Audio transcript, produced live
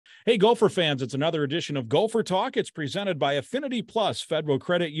Hey, Gopher fans, it's another edition of Gopher Talk. It's presented by Affinity Plus Federal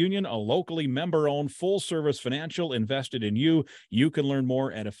Credit Union, a locally member-owned full-service financial invested in you. You can learn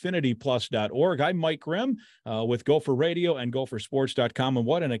more at affinityplus.org. I'm Mike Grimm with Gopher Radio and gophersports.com, and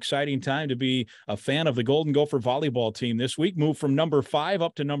what an exciting time to be a fan of the Golden Gopher volleyball team this week. Moved from number 5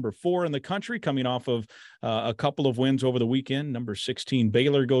 up to number 4 in the country, coming off of a couple of wins over the weekend. Number 16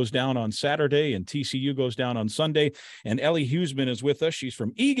 Baylor goes down on Saturday, and TCU goes down on Sunday. And Ellie Husemann is with us. She's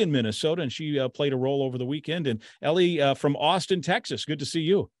from Eagan, Minnesota, and she played a role over the weekend. And Ellie from Austin, Texas. Good to see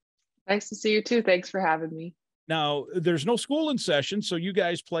you. Nice to see you too. Thanks for having me. Now, there's no school in session, so you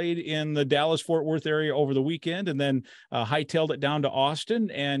guys played in the Dallas-Fort Worth area over the weekend and then hightailed it down to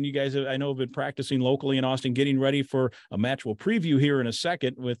Austin. And you guys, I know, have been practicing locally in Austin, getting ready for a match we'll preview here in a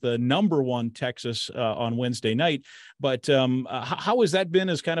second with the number 1 Texas on Wednesday night. But how has that been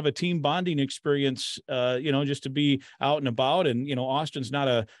as kind of a team bonding experience, just to be out and about? And, Austin's not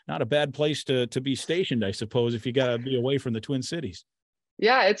a bad place to be stationed, I suppose, if you got to be away from the Twin Cities.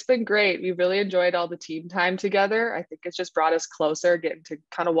 Yeah, it's been great. We really enjoyed all the team time together. I think it's just brought us closer, getting to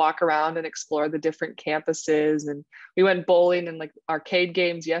kind of walk around and explore the different campuses. And we went bowling and like arcade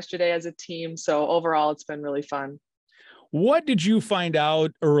games yesterday as a team. So overall, it's been really fun. What did you find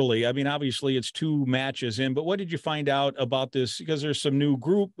out early? I mean, obviously it's 2 matches in, but what did you find out about this? Because there's some new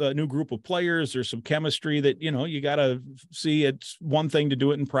group of players. There's some chemistry that, you got to see. It's one thing to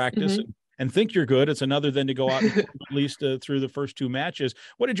do it in practice and think you're good. It's another than to go out and at least through the first 2 matches.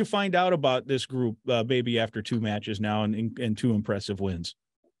 What did you find out about this group, maybe after 2 matches now and 2 impressive wins?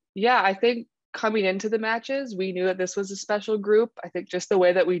 Yeah, I think coming into the matches, we knew that this was a special group. I think just the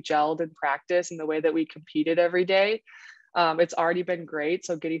way that we gelled in practice and the way that we competed every day, it's already been great.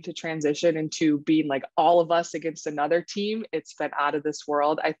 So getting to transition into being like all of us against another team, it's been out of this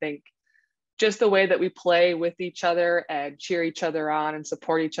world. I think just the way that we play with each other and cheer each other on and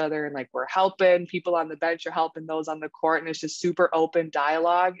support each other. And like, we're helping people on the bench are helping those on the court. And it's just super open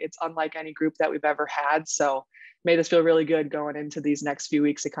dialogue. It's unlike any group that we've ever had. So made us feel really good going into these next few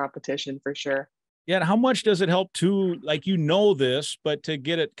weeks of competition for sure. Yeah. And how much does it help too? Like, this, but to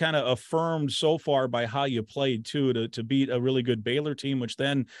get it kind of affirmed so far by how you played too, to beat a really good Baylor team, which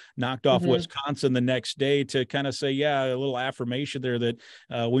then knocked off Wisconsin the next day, to kind of say, yeah, a little affirmation there that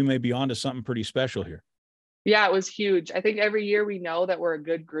we may be on to something pretty special here. Yeah, it was huge. I think every year we know that we're a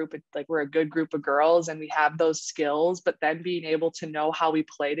good group. It's like we're a good group of girls and we have those skills, but then being able to know how we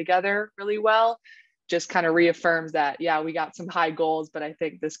play together really well just kind of reaffirms that, yeah, we got some high goals, but I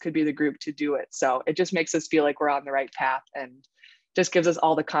think this could be the group to do it. So it just makes us feel like we're on the right path and just gives us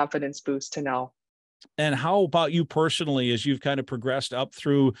all the confidence boost to know. And how about you personally, as you've kind of progressed up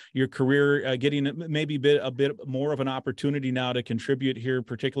through your career, getting maybe a bit more of an opportunity now to contribute here,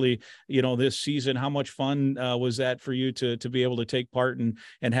 particularly, this season? How much fun was that for you to be able to take part and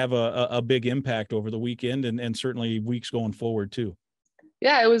have a big impact over the weekend and certainly weeks going forward too?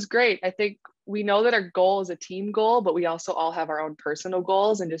 Yeah, it was great. I think we know that our goal is a team goal, but we also all have our own personal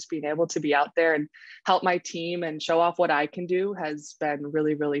goals, and just being able to be out there and help my team and show off what I can do has been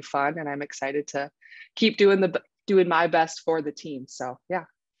really, really fun. And I'm excited to keep doing my best for the team. So, yeah.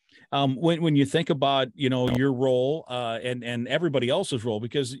 When you think about, your role and everybody else's role,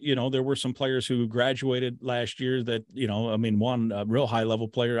 because, there were some players who graduated last year that, one real high level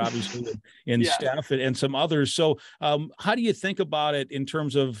player, obviously, in Yes. Steph and some others. So how do you think about it in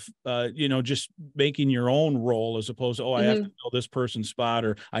terms of, just making your own role as opposed to, I have to fill this person's spot,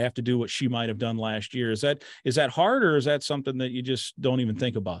 or I have to do what she might have done last year? Is that hard, or is that something that you just don't even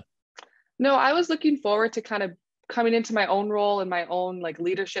think about? No, I was looking forward to kind of coming into my own role and my own like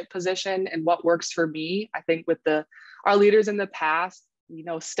leadership position and what works for me. I think with our leaders in the past,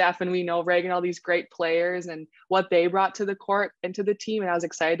 Steph and we know Reagan, all these great players and what they brought to the court and to the team. And I was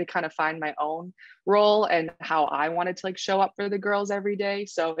excited to kind of find my own role and how I wanted to like show up for the girls every day.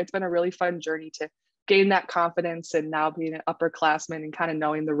 So it's been a really fun journey to gain that confidence and now being an upperclassman and kind of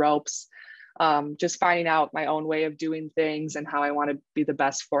knowing the ropes. Just finding out my own way of doing things and how I want to be the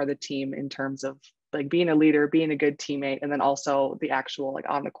best for the team in terms of like being a leader, being a good teammate, and then also the actual like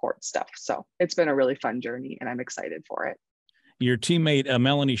on the court stuff. So it's been a really fun journey and I'm excited for it. Your teammate,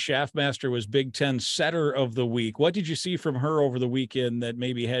 Melanie Schaffmaster, was Big Ten Setter of the Week. What did you see from her over the weekend that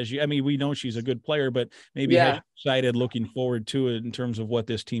maybe has you? I mean, we know she's a good player, but maybe has you excited, looking forward to it in terms of what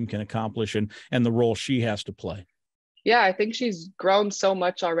this team can accomplish and the role she has to play? Yeah, I think she's grown so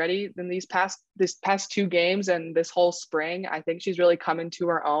much already in this past 2 games and this whole spring. I think she's really come into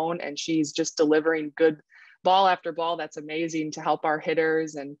her own and she's just delivering good ball after ball. That's amazing to help our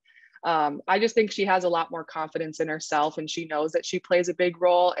hitters. And I just think she has a lot more confidence in herself and she knows that she plays a big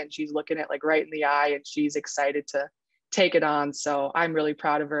role and she's looking it like right in the eye and she's excited to take it on. So I'm really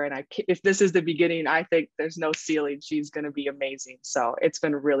proud of her. And if this is the beginning, I think there's no ceiling. She's going to be amazing. So it's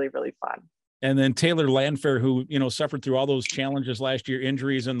been really, really fun. And then Taylor Landfair, who, suffered through all those challenges last year,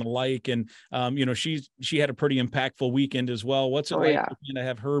 injuries and the like. And, she had a pretty impactful weekend as well. What's it like to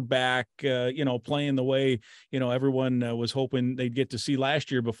have her back, playing the way, everyone was hoping they'd get to see last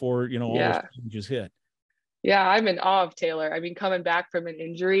year before, all those changes hit? Yeah, I'm in awe of Taylor. I mean, coming back from an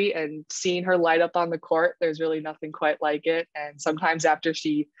injury and seeing her light up on the court, there's really nothing quite like it. And sometimes after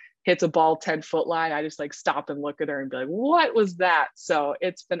she hits a ball 10-foot line, I just like stop and look at her and be like, what was that? So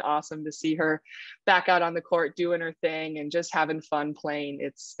it's been awesome to see her back out on the court doing her thing and just having fun playing.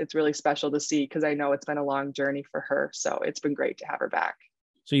 It's really special to see because I know it's been a long journey for her. So it's been great to have her back.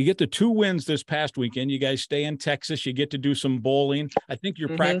 So you get the 2 wins this past weekend. You guys stay in Texas. You get to do some bowling. I think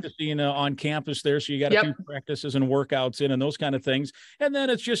you're practicing on campus there. So you got a few practices and workouts in and those kind of things. And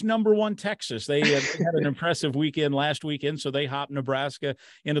then it's just number 1 Texas. They had an impressive weekend last weekend. So they hopped Nebraska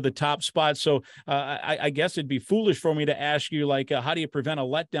into the top spot. So I guess it'd be foolish for me to ask you, like, how do you prevent a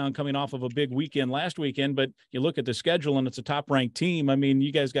letdown coming off of a big weekend last weekend? But you look at the schedule and it's a top ranked team. I mean,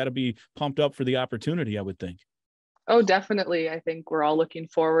 you guys got to be pumped up for the opportunity, I would think. Oh, definitely. I think we're all looking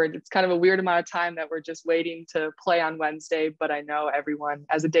forward. It's kind of a weird amount of time that we're just waiting to play on Wednesday, but I know everyone,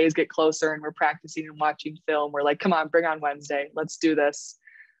 as the days get closer and we're practicing and watching film, we're like, come on, bring on Wednesday. Let's do this.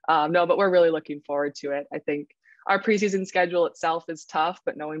 No, but we're really looking forward to it. I think our preseason schedule itself is tough,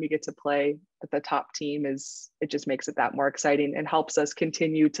 but knowing we get to play at the top team it just makes it that more exciting and helps us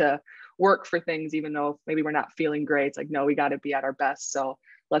continue to work for things, even though maybe we're not feeling great. It's like, no, we got to be at our best. So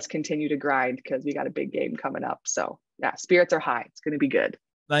let's continue to grind because we got a big game coming up. So yeah, spirits are high. It's going to be good.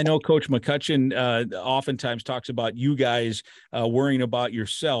 I know Coach McCutcheon oftentimes talks about you guys worrying about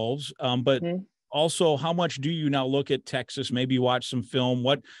yourselves, but also how much do you now look at Texas, maybe watch some film?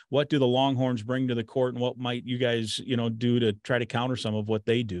 What do the Longhorns bring to the court, and what might you guys, do to try to counter some of what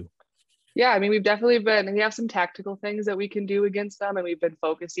they do? Yeah, I mean, we have some tactical things that we can do against them, and we've been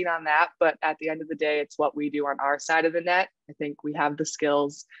focusing on that. But at the end of the day, it's what we do on our side of the net. I think we have the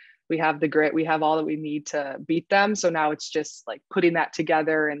skills, we have the grit, we have all that we need to beat them. So now it's just like putting that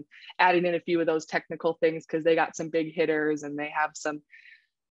together and adding in a few of those technical things because they got some big hitters and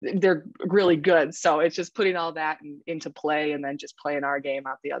they're really good. So it's just putting all that into play and then just playing our game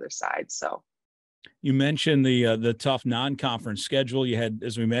out the other side. So. You mentioned the tough non-conference schedule. You had,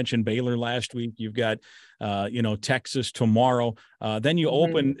 as we mentioned, Baylor last week. You've got, Texas tomorrow. Then you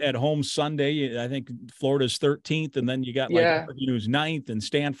open at home Sunday. I think Florida's 13th, and then you got Oregon, who's 9th, and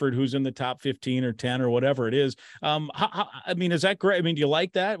Stanford, who's in the top 15 or 10 or whatever it is. I mean, is that great? I mean, do you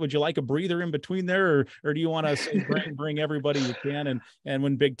like that? Would you like a breather in between there, or do you want to say bring everybody you can, and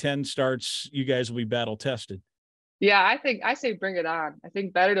when Big Ten starts, you guys will be battle tested? Yeah, I say bring it on. I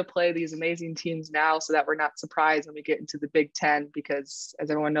think better to play these amazing teams now so that we're not surprised when we get into the Big Ten, because as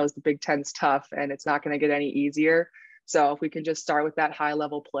everyone knows, the Big Ten's tough and it's not going to get any easier. So if we can just start with that high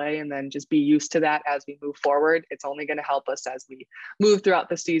level play and then just be used to that as we move forward, it's only going to help us as we move throughout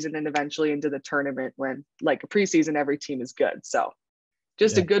the season and eventually into the tournament when, like a preseason, every team is good. So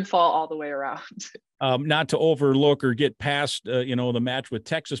just a good fall all the way around. Not to overlook or get past, the match with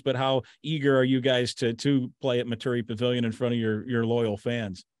Texas, but how eager are you guys to play at Maturi Pavilion in front of your loyal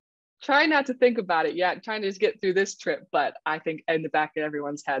fans? Try not to think about it yet. Trying to just get through this trip, but I think in the back of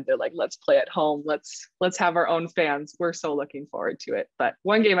everyone's head, they're like, "Let's play at home. Let's have our own fans." We're so looking forward to it, but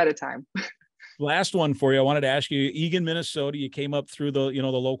one game at a time. Last one for you. I wanted to ask you, Eagan, Minnesota, you came up through the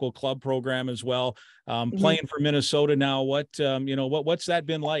local club program as well. Playing for Minnesota now, what's that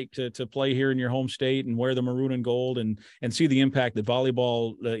been like to play here in your home state and wear the maroon and gold and see the impact that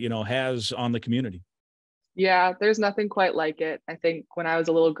volleyball, has on the community? Yeah, there's nothing quite like it. I think when I was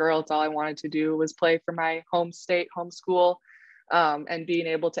a little girl, it's all I wanted to do was play for my home state, home school. And being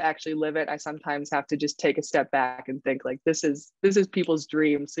able to actually live it, I sometimes have to just take a step back and think like, this is people's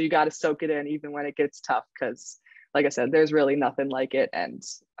dream. So you got to soak it in even when it gets tough. Cause like I said, there's really nothing like it. And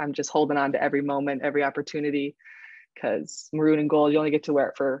I'm just holding on to every moment, every opportunity, cause maroon and gold, you only get to wear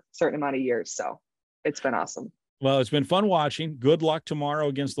it for a certain amount of years. So it's been awesome. Well, it's been fun watching. Good luck tomorrow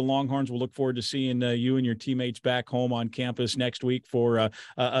against the Longhorns. We'll look forward to seeing you and your teammates back home on campus next week for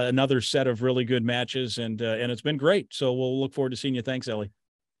another set of really good matches. And it's been great. So we'll look forward to seeing you. Thanks, Ellie.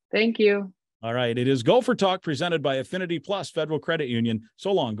 Thank you. All right. It is Gopher Talk presented by Affinity Plus Federal Credit Union.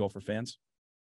 So long, Gopher fans.